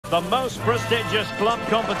the most prestigious club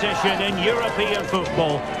competition in European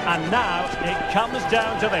football. And now it comes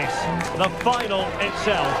down to this, the final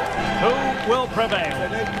itself. Who will prevail?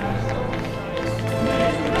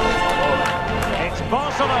 It's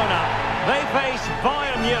Barcelona. They face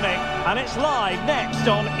Bayern Munich, and it's live next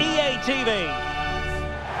on EA TV.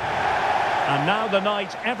 And now the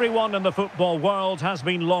night everyone in the football world has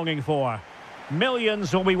been longing for.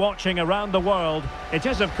 Millions will be watching around the world. It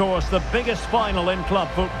is, of course, the biggest final in club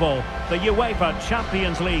football, the UEFA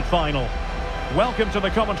Champions League final. Welcome to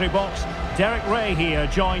the commentary box. Derek Ray here,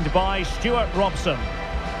 joined by Stuart Robson.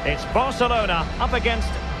 It's Barcelona up against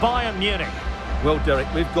Bayern Munich. Well, Derek,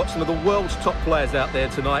 we've got some of the world's top players out there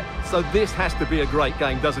tonight, so this has to be a great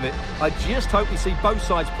game, doesn't it? I just hope we see both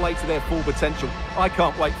sides play to their full potential. I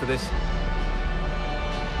can't wait for this.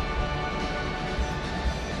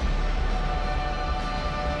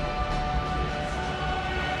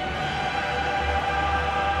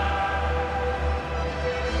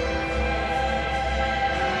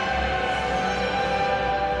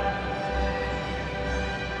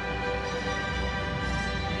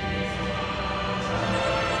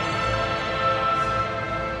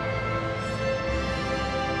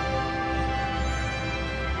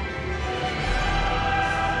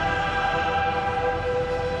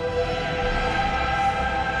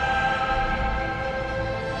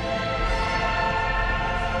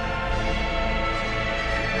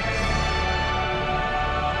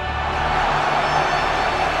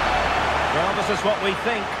 This is what we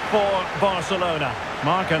think for Barcelona.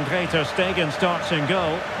 Marc-André ter Stegen starts in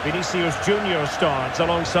goal. Vinicius Junior starts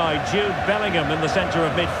alongside Jude Bellingham in the centre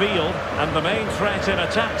of midfield. And the main threat in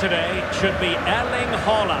attack today should be Erling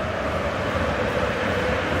Haaland.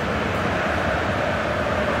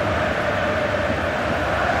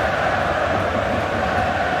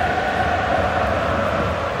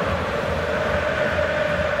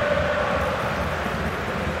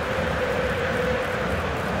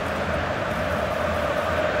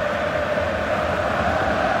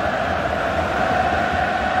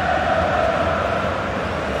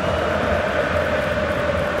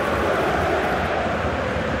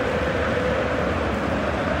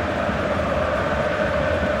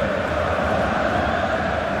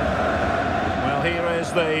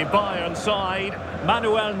 The Bayern side.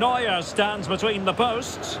 Manuel Neuer stands between the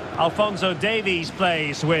posts. Alphonso Davies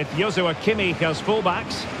plays with Joshua Kimmich as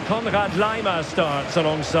fullbacks. Konrad Laimer starts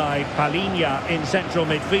alongside Palhinha in central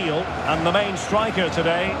midfield. And the main striker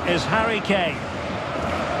today is Harry Kane.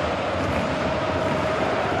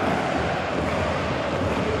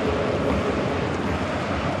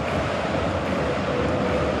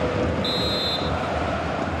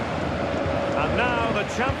 And now the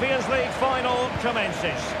Champions League final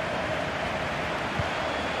commences.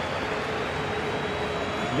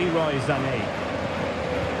 Leroy Sané.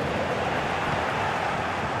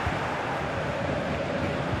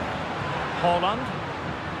 Haaland.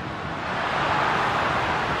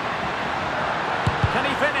 Can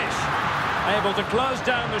he finish? Able to close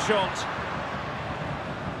down the shot.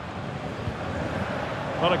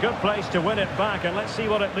 Well, a good place to win it back, and let's see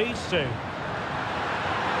what it leads to.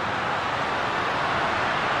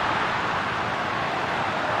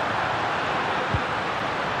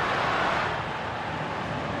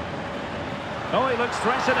 Oh, he looks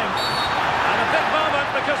threatening. And a big moment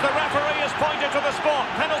because the referee has pointed to the spot.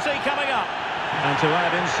 Penalty coming up. And to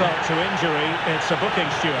add insult to injury, it's a booking,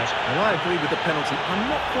 Stuart. Well, I agree with the penalty. I'm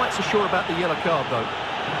not quite so sure about the yellow card, though.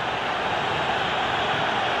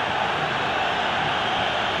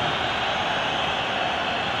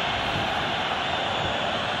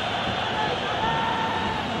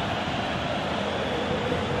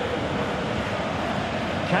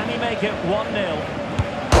 Can he make it 1-0?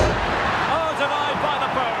 Denied by the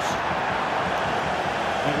post.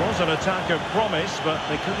 It was an attack of promise, but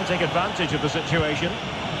they couldn't take advantage of the situation.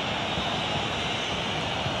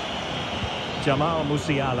 Jamal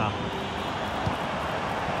Musiala.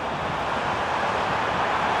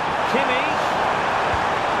 Kimmich.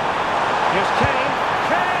 Here's Kane.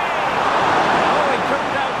 Kane! Oh, he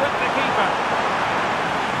couldn't outwit the keeper.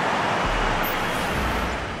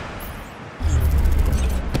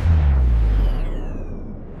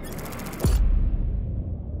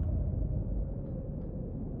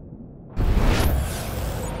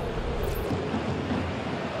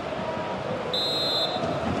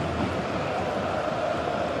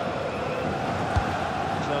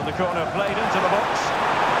 The corner played into the box.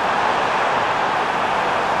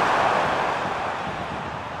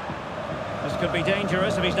 This could be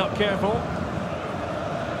dangerous if he's not careful.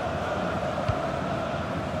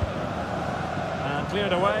 And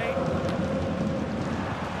cleared away.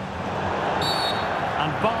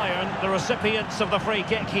 And Bayern, the recipients of the free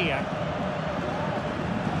kick here.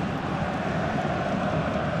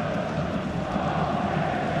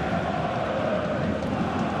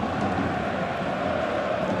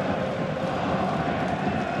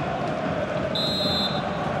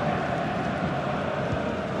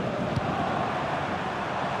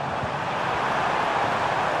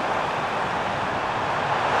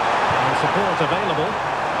 Support available.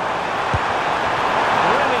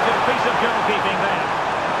 Really good piece of goalkeeping there.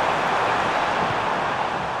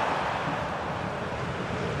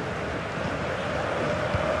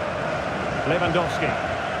 Lewandowski.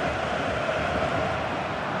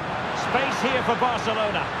 Space here for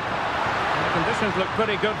Barcelona. The conditions look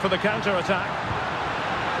pretty good for the counter-attack.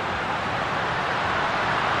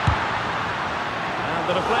 And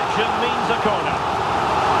the deflection means a corner.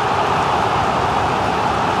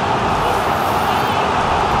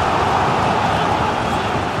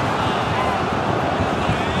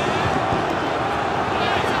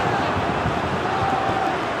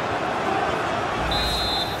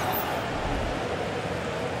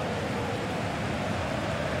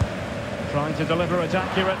 Trying to deliver it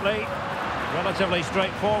accurately. Relatively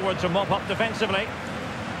straightforward to mop up defensively.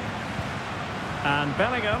 And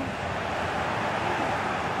Bellingham.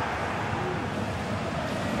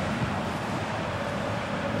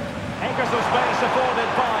 Acres of space afforded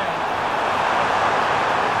Bayern.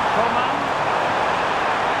 Coman.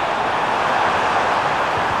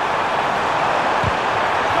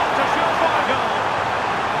 Got to shoot for a goal.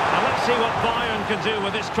 And let's see what Bayern can do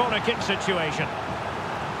with this corner kick situation.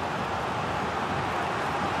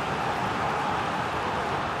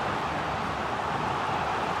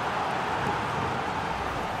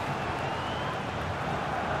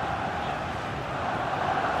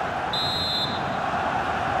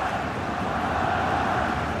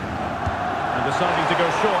 Deciding to go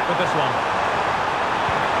short with this one.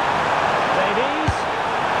 Davies.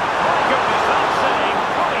 My goodness, that save.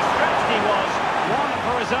 Fully stretched he was. One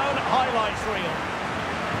for his own highlights reel.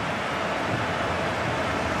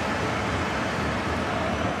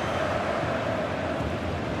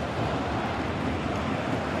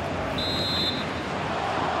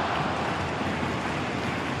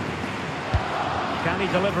 Can he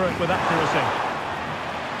deliver it with accuracy?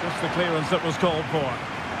 Just the clearance that was called for.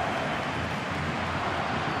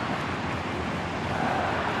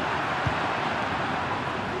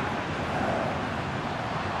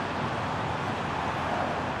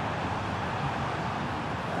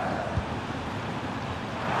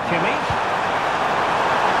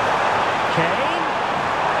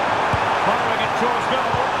 Towards goal,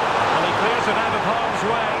 and he clears it out of harm's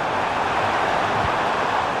way.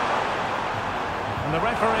 And the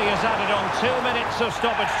referee has added on 2 minutes of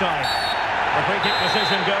stoppage time. The free kick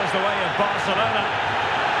decision goes the way of Barcelona.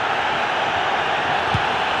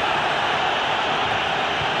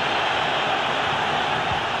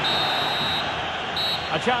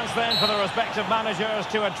 A chance then for the respective managers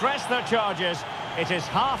to address their charges. It is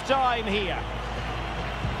half-time here.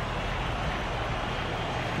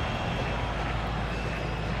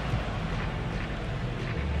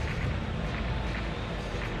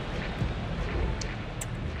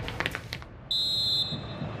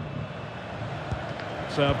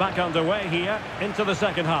 So back underway here into the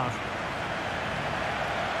second half.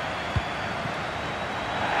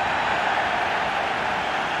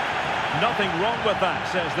 Nothing wrong with that,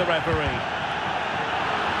 says the referee.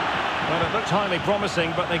 Well, it looked highly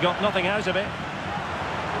promising, but they got nothing out of it.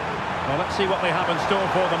 Well, let's see what they have in store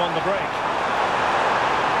for them on the break.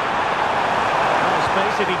 More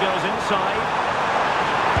space if he goes inside.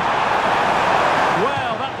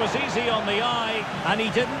 Well, that was easy on the eye, and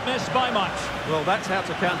he didn't miss by much. Well, that's how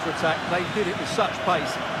to counter-attack. They did it with such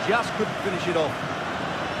pace, just couldn't finish it off.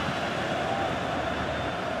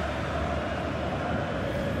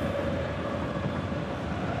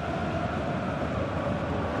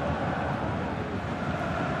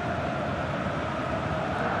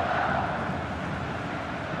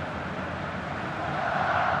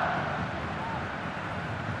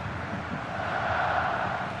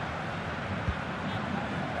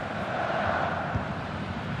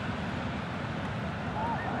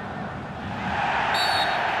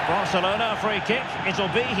 Barcelona, free kick, it'll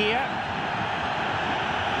be here.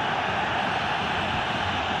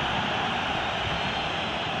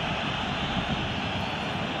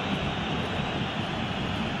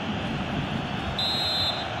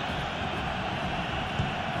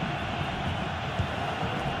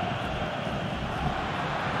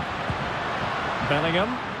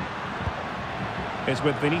 Bellingham is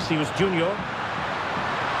with Vinicius Junior.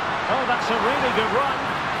 Oh, that's a really good run.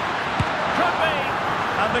 Could be.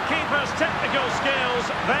 And the keeper's technical skills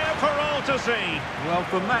there for all to see. Well,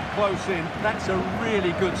 from that close in, that's a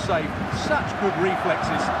really good save. Such good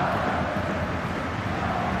reflexes.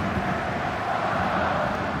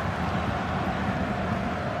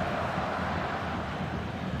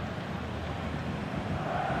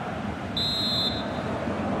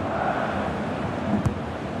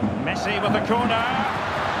 Messi with the corner.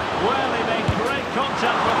 Well, he made great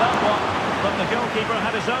contact with that one, but the goalkeeper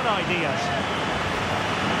had his own ideas.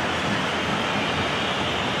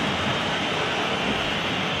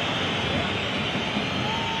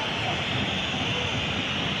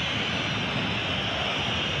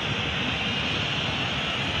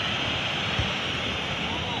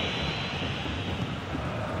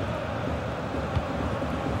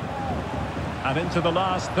 And into the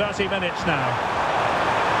last 30 minutes now.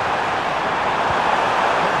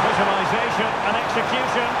 Visualisation and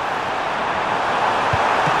execution.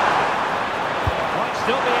 Might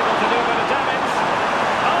still be able to do a bit of damage.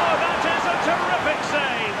 Oh, that is a terrific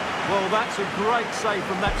save. Well, that's a great save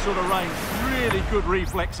from that sort of range. Really good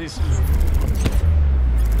reflexes.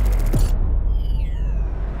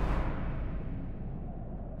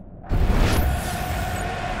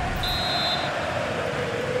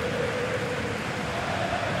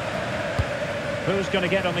 Who's going to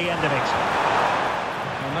get on the end of it?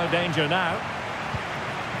 Well, no danger now.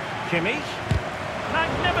 Kimmich.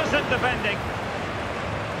 Magnificent defending.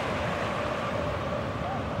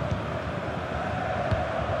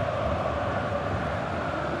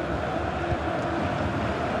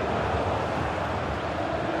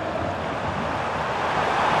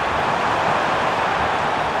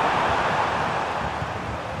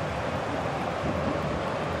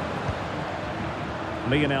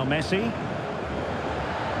 Lionel Messi.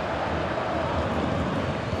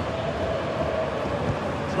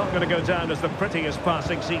 It's not going to go down as the prettiest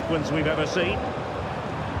passing sequence we've ever seen.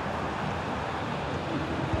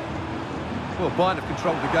 Well, Bayern have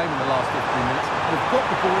controlled the game in the last 15 minutes. They've got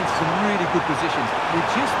the ball into some really good positions. We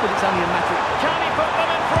just feel it's only a matter of... Can he put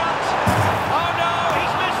them in front? Oh no,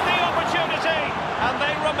 he's missed the opportunity. And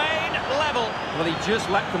they remain level. Well, he just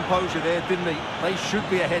lacked composure there, didn't he? They should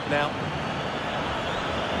be ahead now.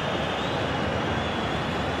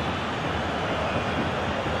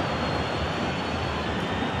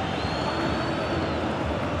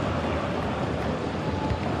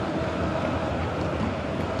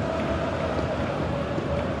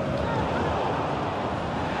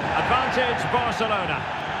 Advantage Barcelona.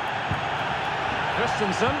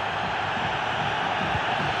 Christensen.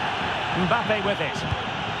 Mbappe with it.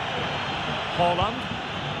 Haaland.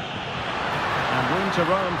 And room to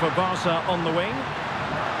roam for Barca on the wing.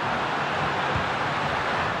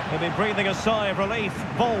 He'll be breathing a sigh of relief.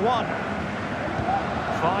 Ball one.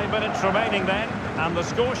 5 minutes remaining then, and the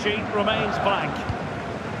score sheet remains blank.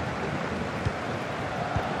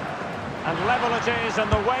 And level it is in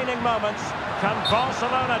the waning moments. Can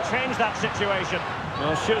Barcelona change that situation?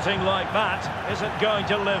 Well, shooting like that isn't going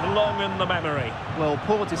to live long in the memory. Well,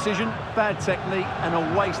 poor decision, bad technique, and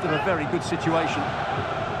a waste of a very good situation.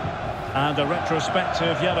 And a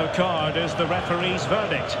retrospective yellow card is the referee's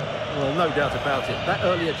verdict. Well, no doubt about it. That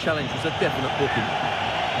earlier challenge was a definite booking.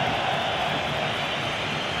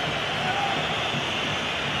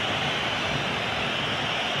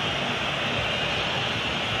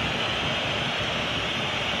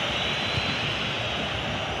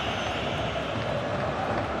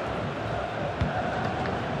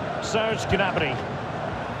 Serge Gnabry.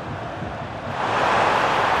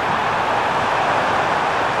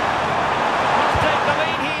 Must take the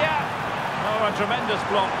lead here. Oh, a tremendous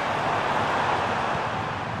block.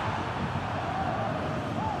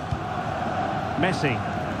 Messi.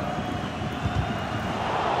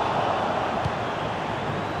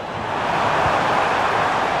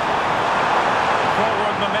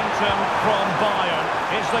 Forward momentum from Bayern.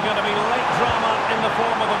 Is there going to be late drama in the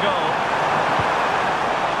form of a goal?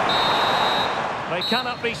 They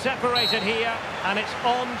cannot be separated here, and it's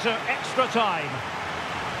on to extra time.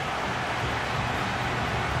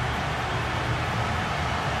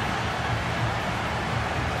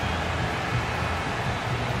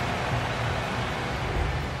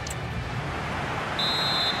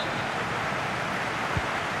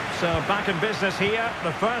 So back in business here,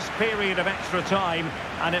 the first period of extra time,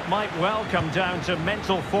 and it might well come down to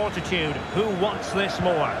mental fortitude. Who wants this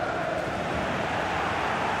more?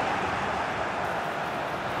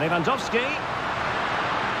 Lewandowski.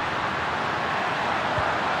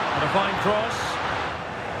 And a fine cross.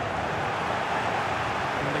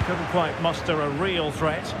 And they couldn't quite muster a real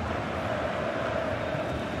threat.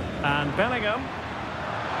 And Bellingham.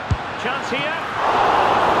 Chance here.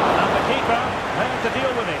 And the keeper prepared to deal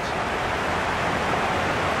with it.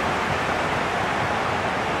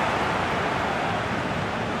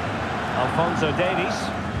 Alphonso Davies.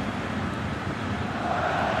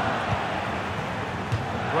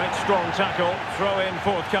 Great strong tackle, throw in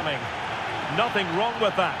forthcoming. Nothing wrong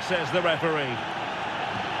with that, says the referee.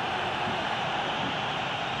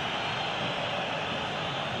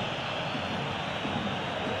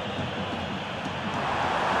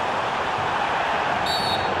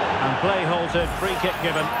 And play halted, free kick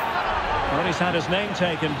given. Well, he's had his name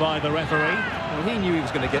taken by the referee. Well, he knew he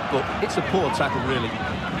was going to get booked. It's a poor tackle, really.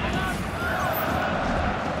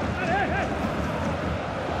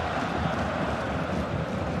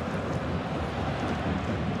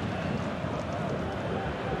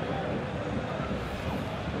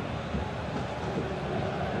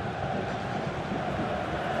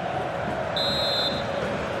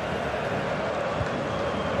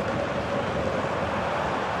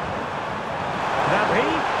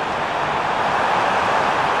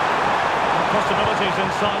 Possibilities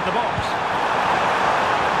inside the box.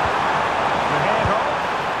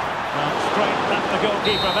 Well, straight at the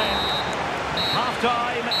goalkeeper then.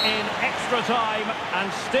 Half-time in extra time,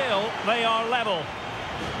 and still they are level.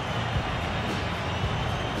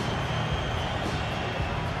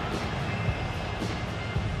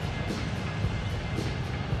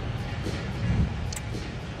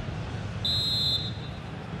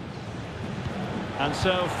 And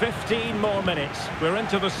so 15 more minutes. We're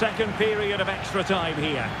into the second period of extra time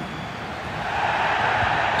here.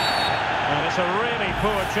 And it's a really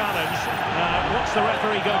poor challenge. What's the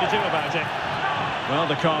referee going to do about it? Well,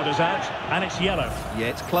 the card is out, and it's yellow. Yeah,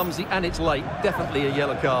 it's clumsy and it's late. Definitely a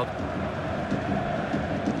yellow card.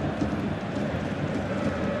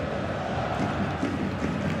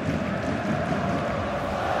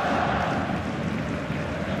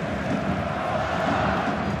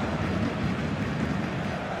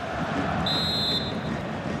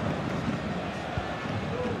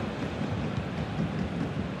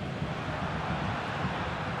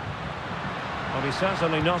 Well, he's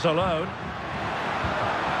certainly not alone.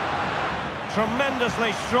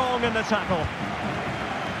 Tremendously strong in the tackle.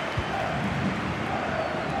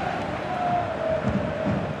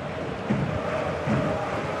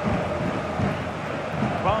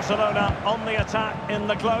 Barcelona on the attack in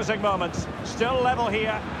the closing moments. Still level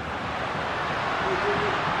here.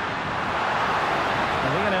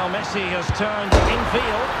 Lionel Messi has turned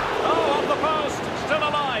infield. Oh, off the post. Still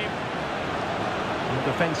alive.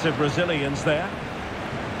 Defensive Brazilians there.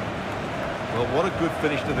 Well, what a good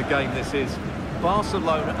finish to the game this is.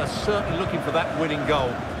 Barcelona are certainly looking for that winning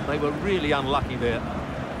goal. They were really unlucky there.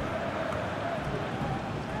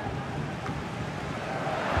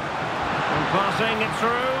 And passing it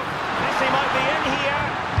through. Messi might be in here.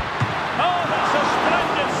 Oh, that's a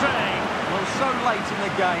splendid save. Well, so late in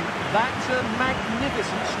the game. That's a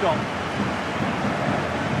magnificent stop.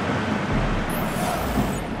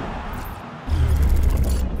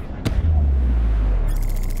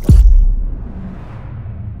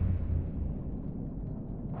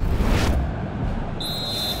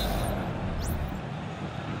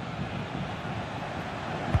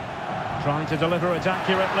 Trying to deliver it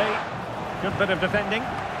accurately. Good bit of defending.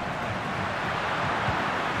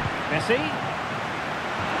 Messi.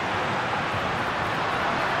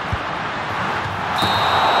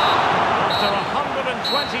 After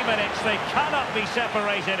 120 minutes, they cannot be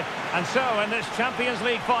separated. And so, in this Champions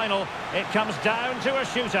League final, it comes down to a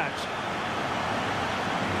shootout.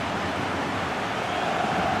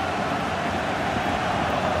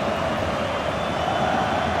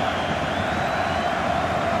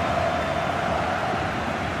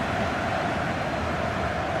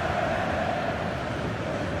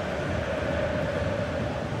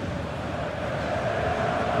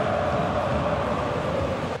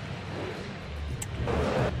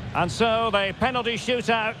 And so the penalty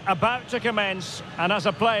shootout about to commence, and as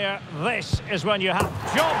a player, this is when you have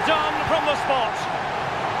job done from the spot.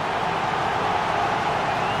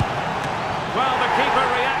 Well, the keeper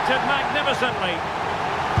reacted magnificently,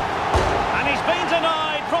 and he's been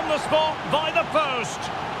denied from the spot by the post.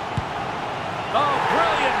 Oh,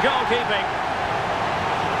 brilliant goalkeeping.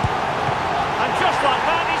 And just like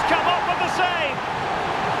that, he's come up with the save.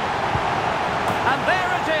 And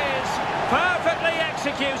there it is. Perfectly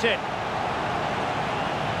executed.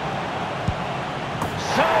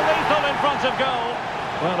 So lethal in front of goal.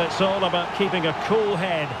 Well, it's all about keeping a cool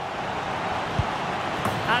head.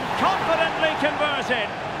 And confidently converted.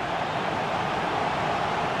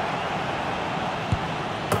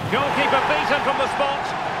 Goalkeeper beaten from the spot.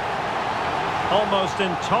 Almost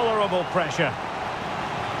intolerable pressure.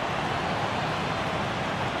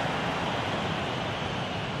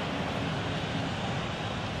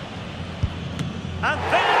 And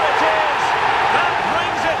there it is! That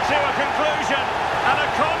brings it to a conclusion. And a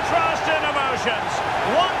contrast in emotions.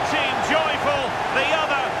 One team joyful, the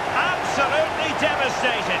other absolutely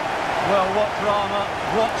devastated. Well, what drama,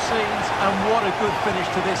 what scenes, and what a good finish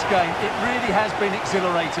to this game. It really has been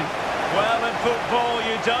exhilarating. Well, in football,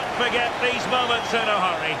 you don't forget these moments in a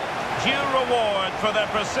hurry. Due reward for their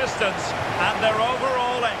persistence and their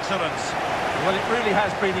overall excellence. Well, it really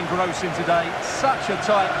has been engrossing today. Such a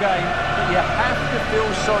tight game, but you have to feel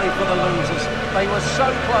sorry for the losers. They were so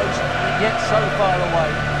close, yet so far away.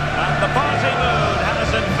 And the party mood has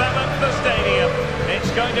enveloped the stadium.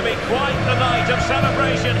 It's going to be quite the night of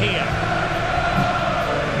celebration here.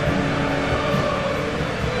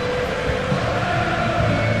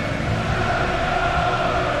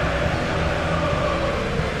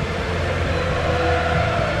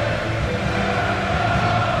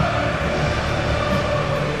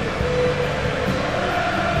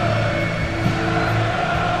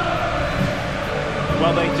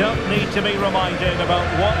 Well, they don't need to be reminded about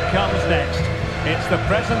what comes next. It's the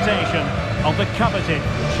presentation of the coveted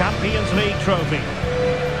Champions League trophy.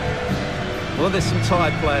 Well, there's some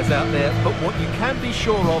tired players out there, but what you can be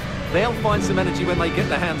sure of, they'll find some energy when they get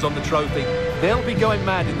their hands on the trophy. They'll be going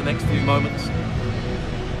mad in the next few moments.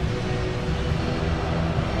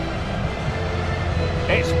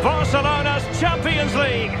 It's Barcelona's Champions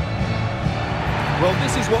League. Well,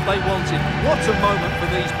 this is what they wanted. What a moment for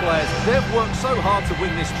these players. They've worked so hard to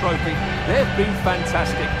win this trophy. They've been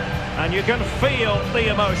fantastic. And you can feel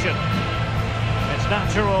the emotion. It's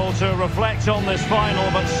natural to reflect on this final,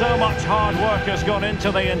 but so much hard work has gone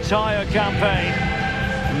into the entire campaign.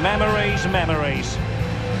 Memories, memories.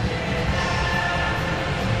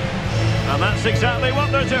 And that's exactly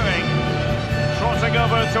what they're doing. Trotting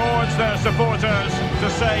over towards their supporters to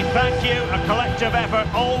say thank you, a collective effort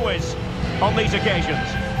always on these occasions.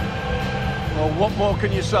 Well, what more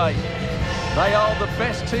can you say? They are the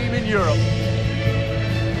best team in Europe.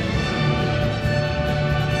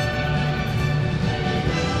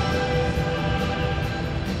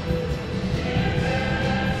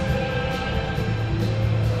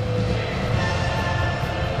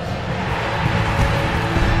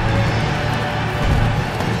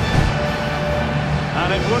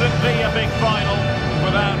 And it wouldn't be a big final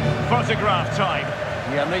without photograph time.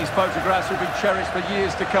 Yeah, and these photographs will be cherished for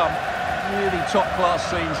years to come. Really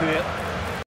top-class scenes here.